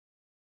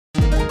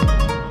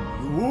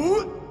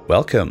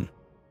Welcome!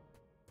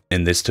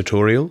 In this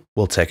tutorial,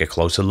 we'll take a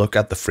closer look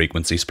at the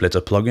frequency splitter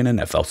plugin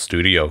in FL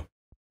Studio.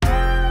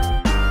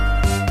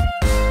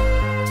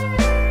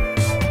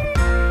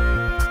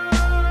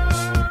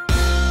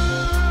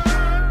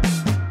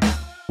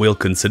 We'll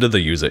consider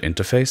the user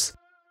interface,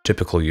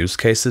 typical use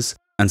cases,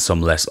 and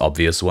some less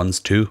obvious ones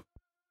too.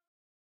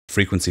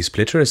 Frequency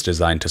Splitter is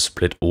designed to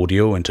split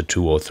audio into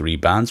 2 or 3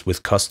 bands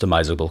with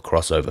customizable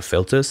crossover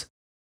filters,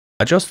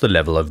 adjust the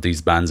level of these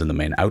bands in the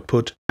main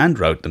output, and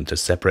route them to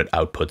separate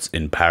outputs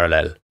in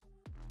parallel.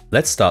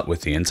 Let's start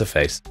with the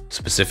interface,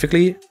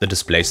 specifically the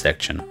display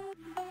section.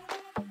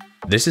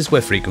 This is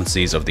where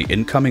frequencies of the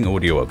incoming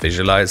audio are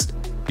visualized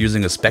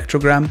using a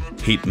spectrogram,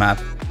 heat map,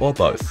 or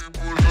both.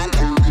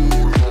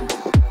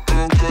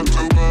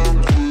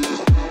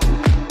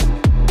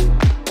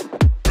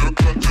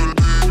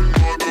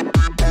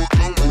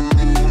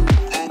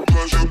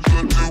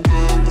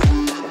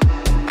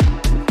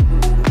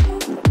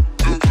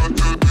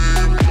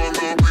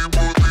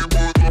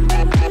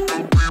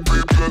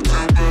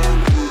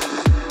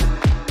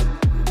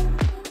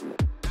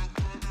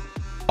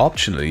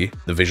 Optionally,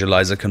 the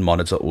visualizer can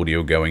monitor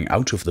audio going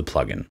out of the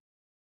plugin.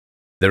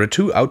 There are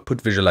 2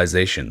 output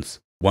visualizations,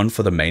 one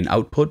for the main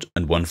output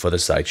and one for the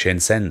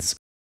sidechain sends.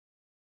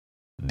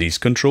 These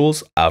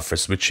controls are for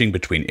switching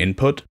between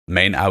input,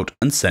 main out,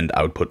 and send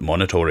output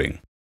monitoring.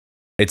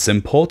 It's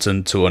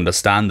important to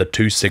understand the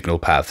 2 signal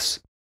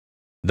paths.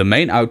 The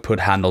main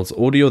output handles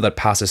audio that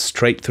passes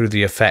straight through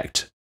the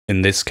effect.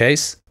 In this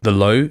case, the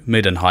low,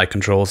 mid, and high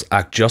controls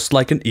act just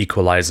like an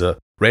equalizer,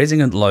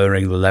 raising and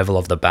lowering the level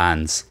of the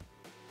bands.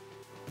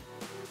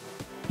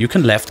 You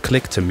can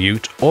left-click to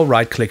mute or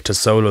right-click to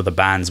solo the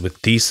bands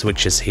with these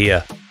switches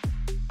here.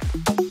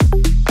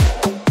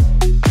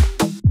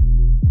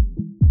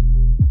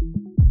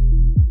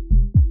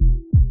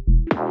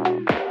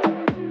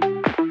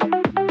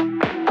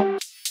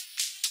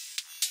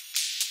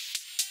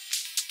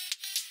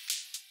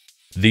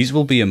 These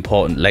will be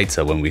important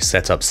later when we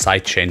set up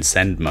sidechain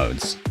send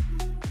modes.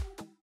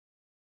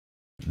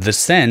 The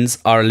sends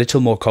are a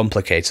little more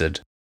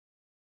complicated.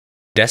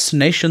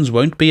 Destinations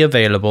won't be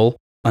available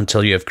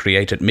until you have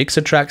created mixer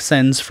track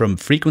sends from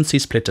Frequency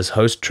Splitter's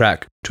host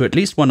track to at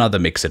least one other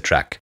mixer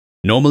track.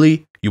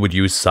 Normally, you would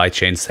use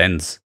sidechain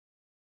sends.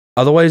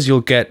 Otherwise, you'll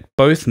get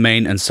both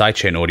main and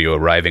sidechain audio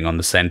arriving on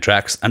the send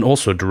tracks and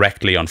also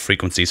directly on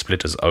Frequency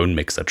Splitter's own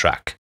mixer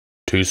track.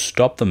 To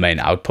stop the main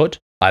output,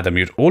 either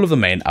mute all of the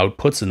main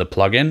outputs in the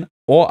plugin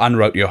or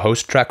unroute your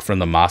host track from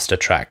the master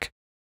track.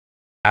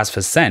 As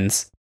for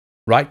sends,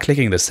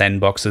 right-clicking the send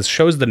boxes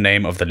shows the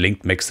name of the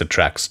linked mixer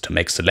tracks to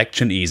make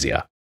selection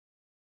easier.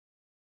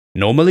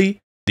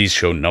 Normally, these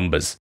show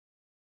numbers.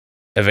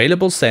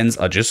 Available sends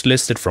are just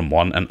listed from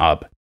 1 and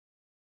up.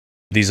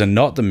 These are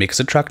not the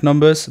mixer track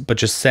numbers, but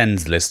just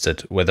sends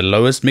listed, where the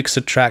lowest mixer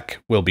track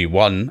will be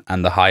 1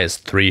 and the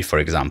highest 3, for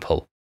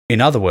example.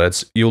 In other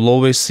words, you'll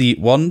always see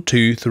 1,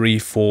 2, 3,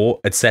 4,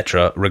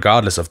 etc.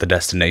 regardless of the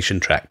destination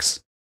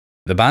tracks.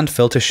 The band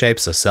filter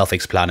shapes are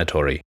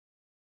self-explanatory.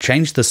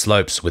 Change the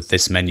slopes with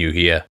this menu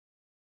here.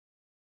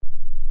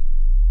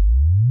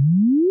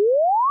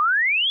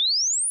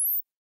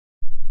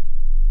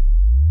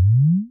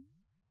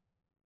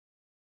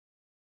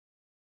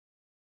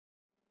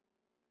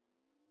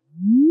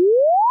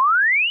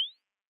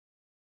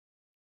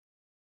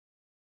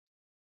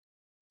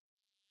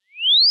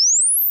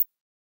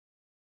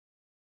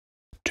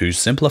 To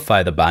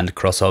simplify the band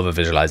crossover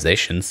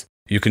visualizations,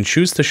 you can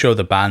choose to show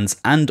the bands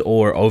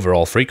and/or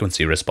overall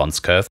frequency response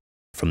curve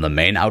from the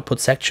main output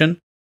section,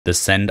 the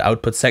send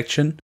output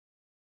section,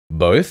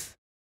 both,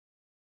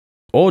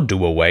 or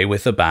do away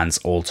with the bands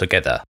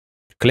altogether.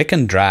 Click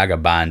and drag a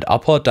band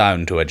up or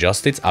down to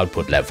adjust its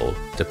output level,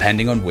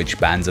 depending on which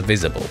bands are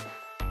visible.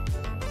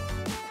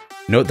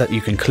 Note that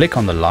you can click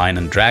on the line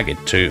and drag it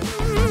too.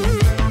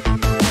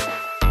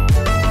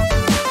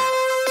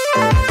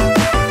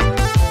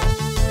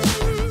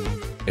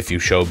 If you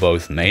show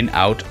both main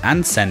out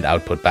and send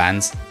output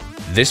bands,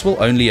 this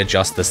will only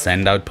adjust the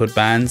send output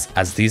bands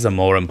as these are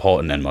more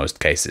important in most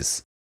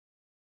cases.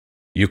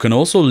 You can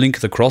also link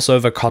the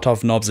crossover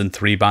cutoff knobs in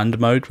 3-band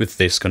mode with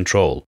this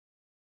control.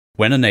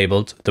 When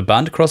enabled, the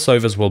band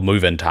crossovers will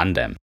move in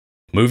tandem.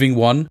 Moving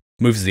one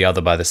moves the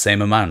other by the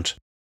same amount.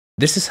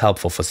 This is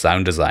helpful for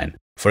sound design.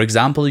 For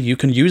example, you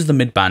can use the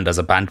midband as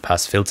a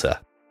bandpass filter.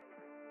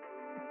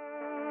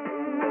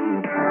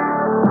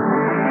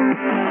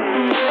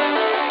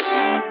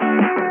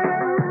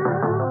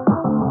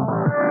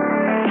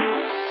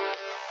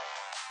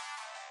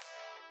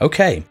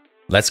 Okay,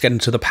 let's get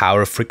into the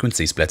power of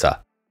Frequency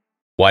Splitter.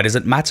 Why does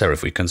it matter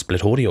if we can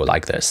split audio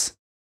like this?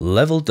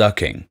 Level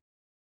ducking.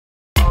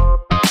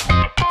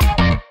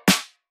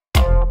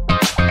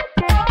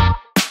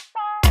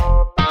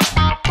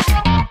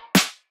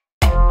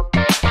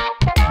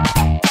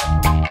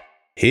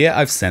 Here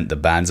I've sent the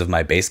bands of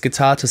my bass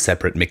guitar to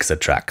separate mixer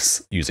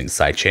tracks using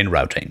sidechain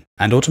routing,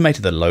 and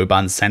automated the low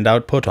band send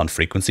output on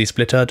Frequency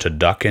Splitter to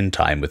duck in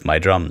time with my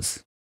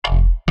drums.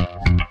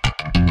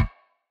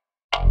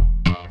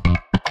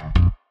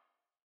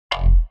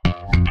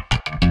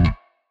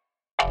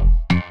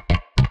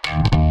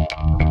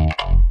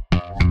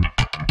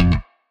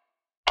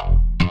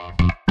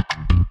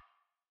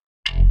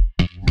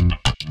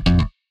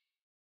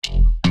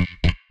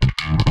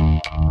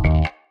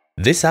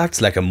 This acts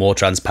like a more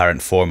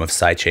transparent form of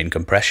sidechain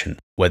compression,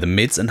 where the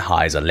mids and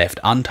highs are left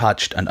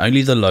untouched and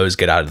only the lows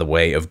get out of the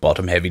way of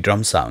bottom-heavy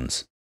drum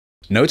sounds.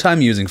 Note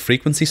I'm using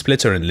frequency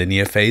splitter in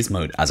linear phase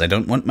mode as I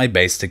don't want my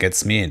bass to get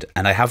smeared,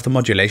 and I have the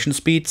modulation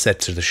speed set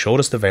to the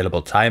shortest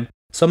available time,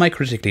 so my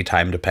critically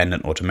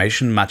time-dependent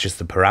automation matches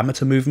the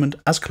parameter movement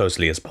as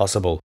closely as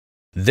possible.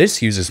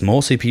 This uses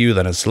more CPU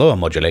than a slower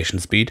modulation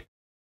speed,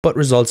 but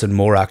results in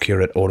more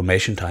accurate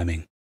automation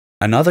timing.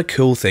 Another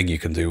cool thing you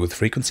can do with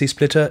frequency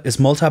splitter is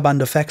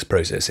multiband effects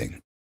processing.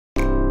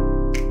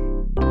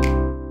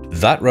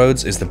 That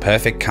Rhodes is the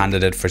perfect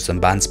candidate for some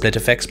band split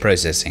effects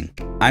processing.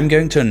 I'm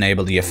going to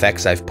enable the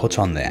effects I've put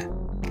on there.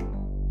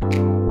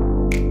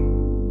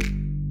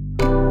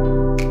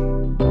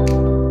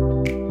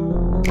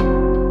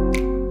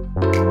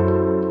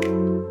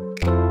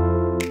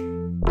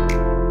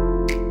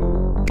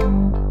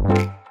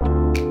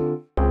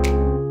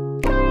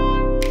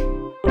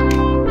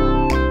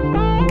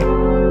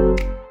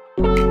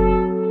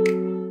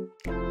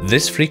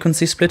 This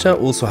frequency splitter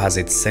also has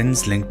its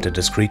sends linked to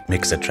discrete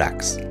mixer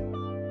tracks.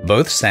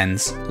 Both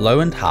sends, low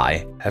and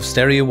high, have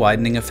stereo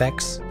widening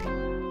effects.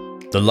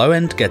 The low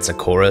end gets a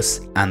chorus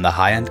and the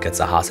high end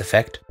gets a Haas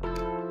effect,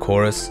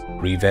 chorus,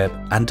 reverb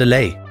and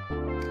delay.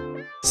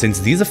 Since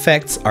these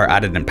effects are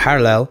added in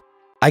parallel,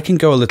 I can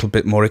go a little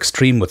bit more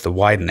extreme with the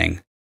widening.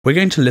 We're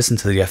going to listen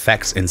to the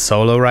effects in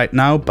solo right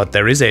now, but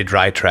there is a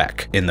dry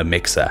track in the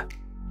mixer.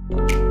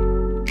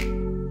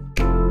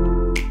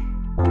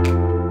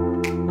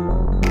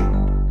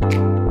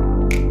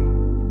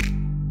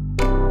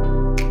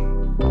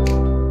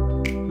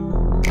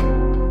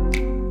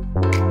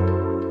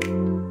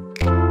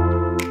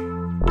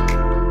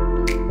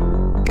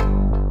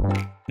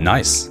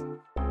 Nice.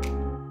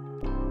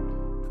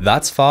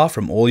 That's far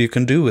from all you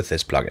can do with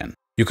this plugin.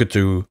 You could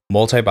do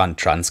multiband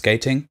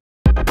transgating,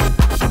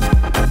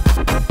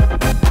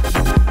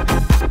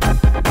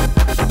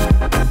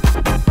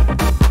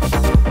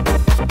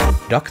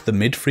 duck the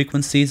mid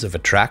frequencies of a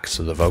track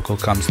so the vocal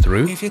comes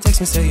through. If you text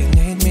me, say you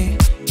need me,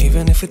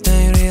 even if it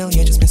ain't real,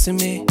 you're just missing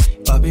me.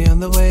 I'll be on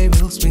the way,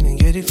 we'll spin and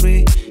get it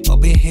free. I'll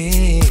be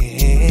here.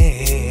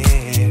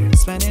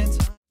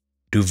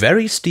 Do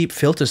very steep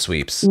filter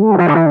sweeps.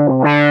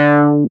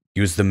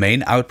 Use the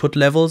main output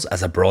levels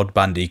as a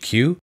broadband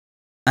EQ,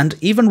 and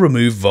even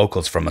remove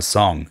vocals from a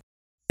song,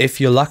 if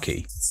you're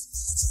lucky.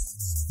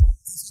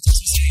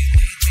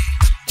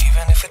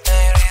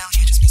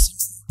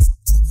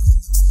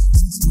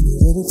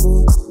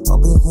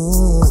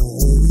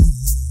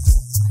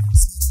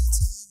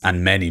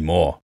 And many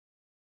more.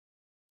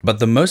 But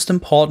the most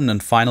important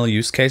and final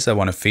use case I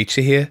want to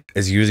feature here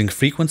is using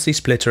frequency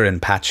splitter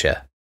in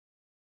Patcher.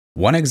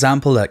 One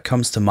example that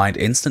comes to mind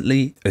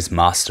instantly is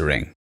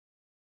mastering.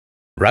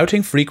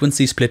 Routing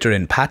frequency splitter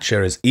in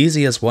Patcher is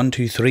easy as 1,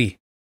 2, 3.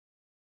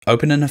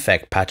 Open an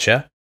effect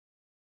patcher,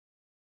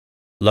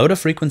 load a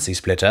frequency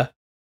splitter,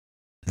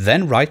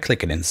 then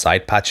right-click it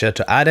inside Patcher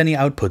to add any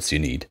outputs you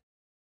need,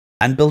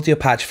 and build your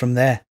patch from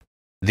there.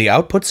 The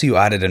outputs you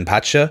added in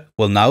Patcher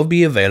will now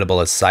be available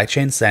as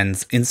sidechain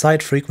sends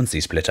inside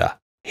frequency splitter.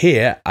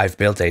 Here, I've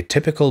built a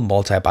typical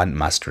multiband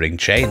mastering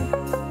chain.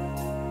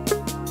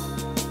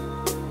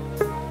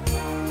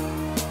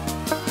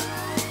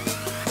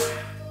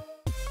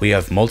 We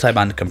have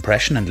multiband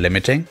compression and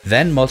limiting,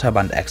 then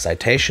multiband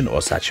excitation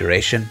or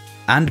saturation,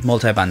 and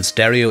multiband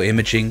stereo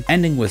imaging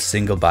ending with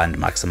single band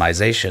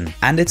maximization,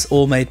 and it's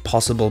all made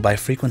possible by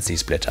frequency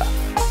splitter.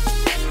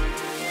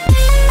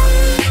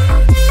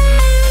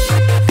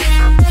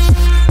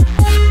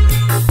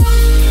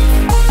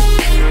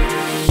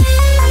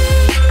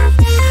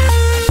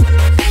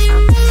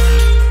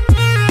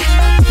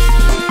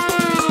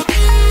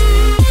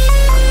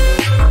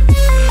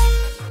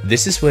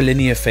 This is where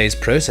linear phase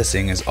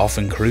processing is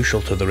often crucial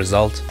to the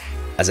result,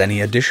 as any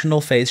additional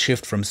phase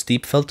shift from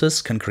steep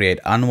filters can create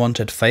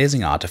unwanted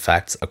phasing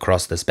artifacts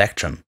across the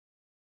spectrum.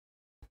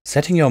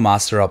 Setting your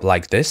master up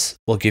like this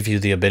will give you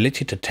the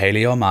ability to tailor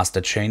your master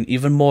chain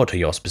even more to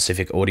your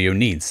specific audio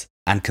needs,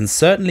 and can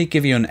certainly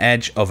give you an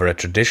edge over a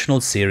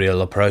traditional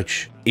serial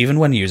approach, even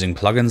when using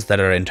plugins that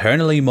are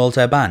internally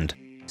multi-band,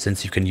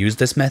 since you can use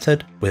this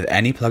method with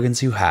any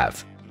plugins you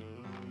have.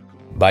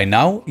 By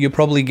now, you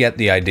probably get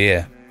the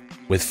idea.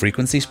 With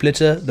frequency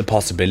splitter, the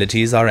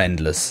possibilities are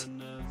endless.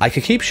 I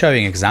could keep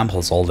showing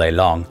examples all day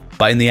long,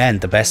 but in the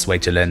end the best way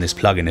to learn this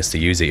plugin is to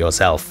use it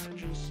yourself.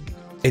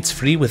 It's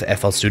free with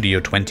FL Studio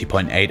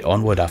 20.8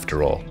 onward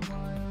after all.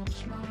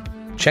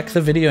 Check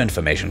the video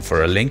information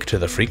for a link to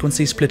the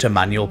frequency splitter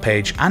manual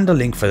page and a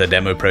link for the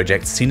demo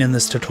project seen in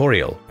this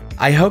tutorial.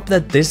 I hope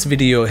that this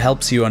video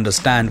helps you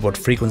understand what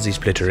frequency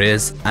splitter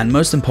is, and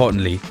most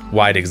importantly,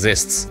 why it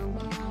exists.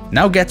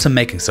 Now get to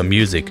making some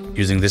music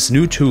using this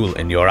new tool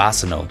in your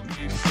arsenal.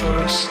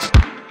 First,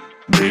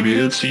 baby,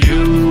 it's you.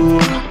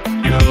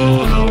 You're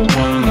the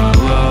one I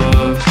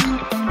love.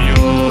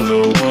 You're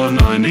the one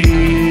I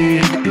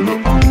need. You're the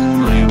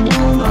only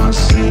one I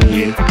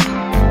see.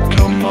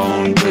 Come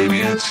on,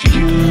 baby, it's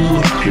you.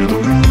 You're the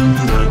one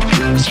that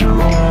gives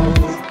your all.